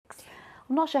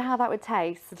I'm not sure how that would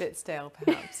taste. A bit stale,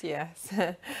 perhaps, yes.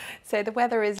 So the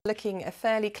weather is looking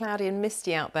fairly cloudy and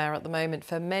misty out there at the moment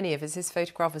for many of us. This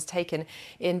photograph was taken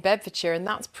in Bedfordshire, and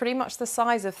that's pretty much the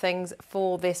size of things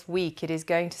for this week. It is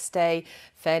going to stay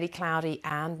fairly cloudy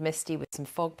and misty with some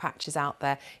fog patches out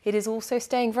there. It is also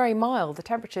staying very mild. The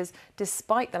temperatures,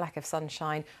 despite the lack of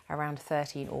sunshine, around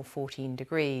 13 or 14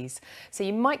 degrees. So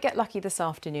you might get lucky this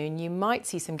afternoon. You might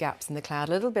see some gaps in the cloud,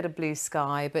 a little bit of blue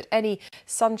sky, but any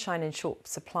sunshine in short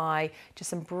supply,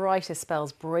 just some brighter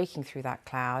spells breaking through that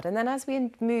cloud. And then as we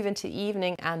move into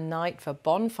evening and night for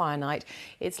bonfire night,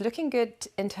 it's looking good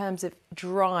in terms of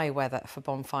dry weather for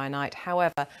bonfire night.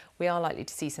 However, we are likely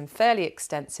to see some fairly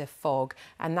extensive fog,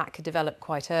 and that could develop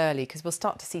quite early because we'll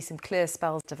start to see some clear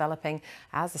spells developing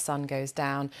as the sun goes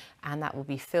down, and that will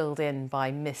be filled in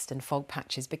by mist and fog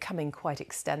patches becoming quite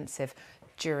extensive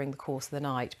during the course of the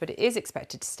night. But it is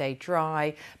expected to stay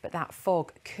dry, but that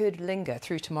fog could linger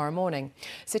through tomorrow morning.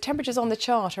 So temperatures on the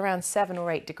chart around 7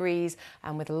 or 8 degrees,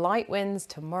 and with light winds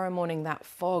tomorrow morning, that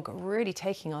fog really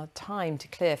taking our time to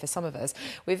clear for some of us.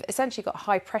 We've essentially got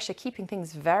high pressure keeping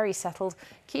things very settled,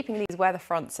 keeping these weather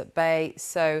fronts at bay.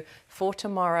 So for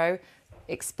tomorrow,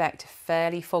 expect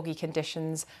fairly foggy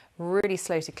conditions, really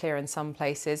slow to clear in some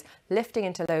places, lifting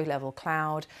into low level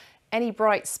cloud. Any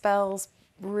bright spells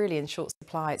really in short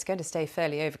supply. It's going to stay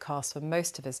fairly overcast for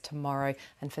most of us tomorrow,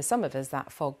 and for some of us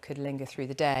that fog could linger through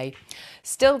the day.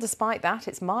 Still, despite that,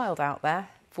 it's mild out there,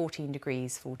 14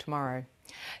 degrees for tomorrow.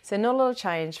 So not a lot of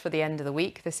change for the end of the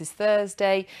week. This is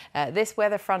Thursday. This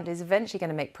weather front is eventually going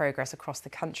to make progress across the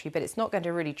country, but it's not going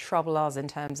to really trouble us in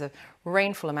terms of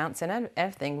rainfall amounts and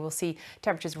everything. We'll see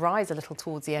temperatures rise a little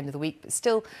towards the end of the week, but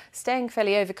still staying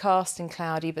fairly overcast and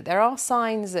cloudy. But there are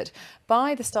signs that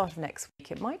by the start of next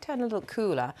week, it might turn a little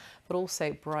cooler, but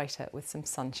also brighter with some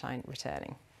sunshine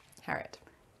returning. Harriet.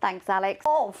 Thanks, Alex.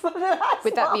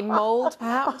 Would that be mould,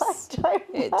 perhaps?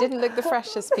 It didn't look the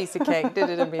freshest piece of cake, did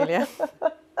it, Amelia?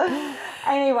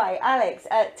 Anyway, Alex,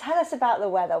 tell us about the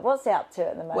weather. What's it up to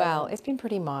at the moment? Well, it's been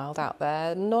pretty mild out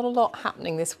there. Not a lot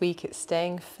happening this week. It's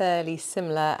staying fairly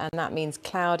similar, and that means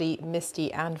cloudy,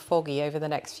 misty and foggy over the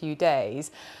next few days.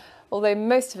 Although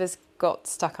most of us got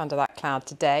stuck under that cloud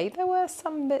today, there were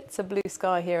some bits of blue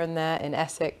sky here and there in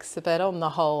Essex, but on the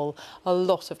whole, a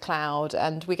lot of cloud,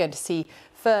 and we're going to see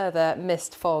further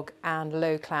mist, fog and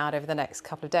low cloud over the next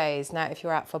couple of days. Now, if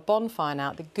you're out for bonfire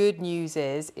now, the good news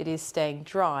is it is staying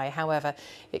dry. However,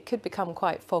 it could become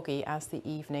quite foggy as the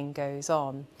evening goes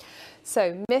on.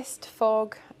 So mist,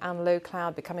 fog and low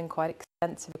cloud becoming quite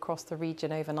extensive across the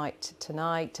region overnight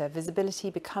tonight.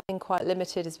 Visibility becoming quite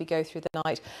limited as we go through the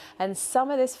night, and some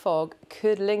of this fog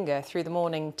could linger through the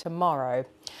morning tomorrow.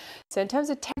 So in terms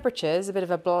of temperatures, a bit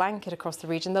of a blanket across the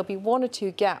region. There'll be 1 or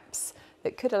 2 gaps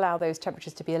that could allow those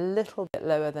temperatures to be a little bit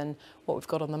lower than what we've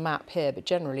got on the map here, but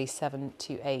generally 7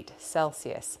 to 8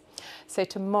 Celsius. So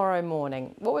tomorrow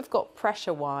morning, what we've got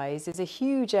pressure-wise is a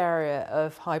huge area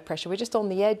of high pressure. We're just on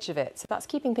the edge of it. So that's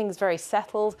keeping things very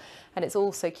settled, and it's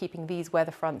also keeping these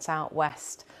weather fronts out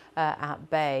west at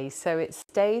bay. So it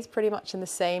stays pretty much in the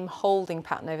same holding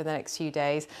pattern over the next few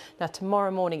days. Now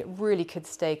tomorrow morning it really could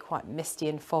stay quite misty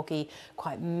and foggy,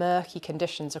 quite murky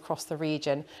conditions across the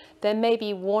region. There may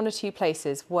be 1 or 2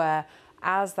 places where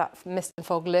as that mist and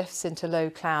fog lifts into low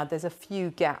cloud, there's a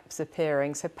few gaps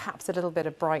appearing, so perhaps a little bit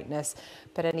of brightness,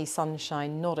 but any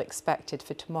sunshine not expected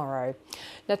for tomorrow.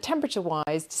 Now,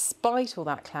 temperature-wise, despite all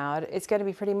that cloud, it's going to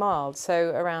be pretty mild,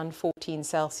 so around 14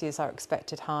 Celsius our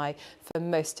expected high for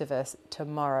most of us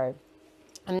tomorrow.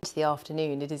 And into the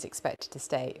afternoon, it is expected to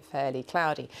stay fairly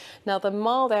cloudy. Now, the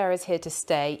mild air is here to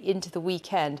stay into the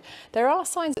weekend. There are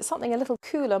signs that something a little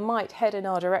cooler might head in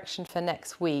our direction for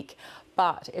next week,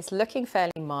 but it's looking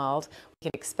fairly mild. We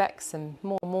can expect some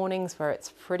more mornings where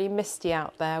it's pretty misty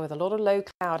out there with a lot of low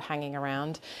cloud hanging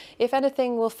around. If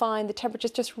anything, we'll find the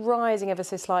temperatures just rising ever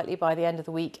so slightly by the end of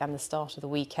the week and the start of the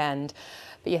weekend.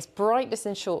 But yes, brightness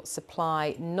in short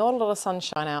supply, not a lot of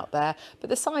sunshine out there, but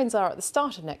the signs are at the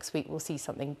start of next week we'll see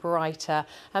something brighter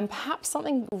and perhaps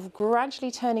something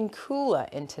gradually turning cooler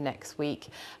into next week.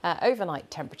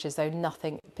 Overnight temperatures, though,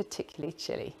 nothing particularly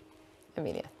chilly.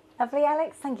 Amelia. Lovely,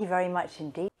 Alex. Thank you very much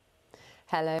indeed.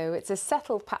 Hello. It's a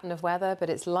settled pattern of weather, but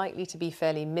it's likely to be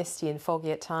fairly misty and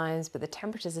foggy at times, but the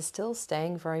temperatures are still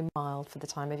staying very mild for the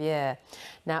time of year.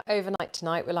 Now, overnight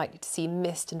tonight, we're likely to see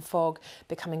mist and fog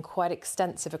becoming quite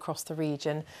extensive across the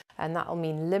region, and that will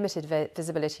mean limited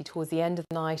visibility towards the end of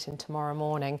the night and tomorrow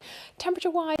morning.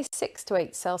 Temperature-wise, 6 to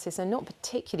 8 Celsius, and not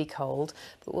particularly cold,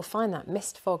 but we'll find that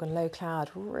mist, fog and low cloud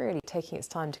really taking its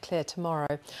time to clear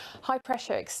tomorrow. High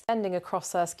pressure extending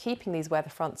across us, keeping these weather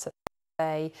fronts at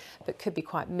bay, but could be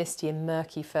quite misty and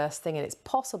murky first thing, and it's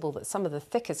possible that some of the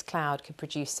thickest cloud could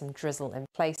produce some drizzle in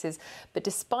places. But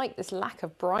despite this lack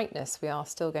of brightness, we are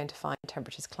still going to find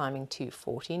temperatures climbing to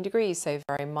 14 degrees, so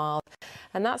very mild.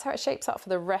 And that's how it shapes up for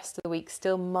the rest of the week.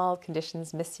 Still mild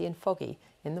conditions, misty and foggy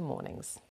in the mornings.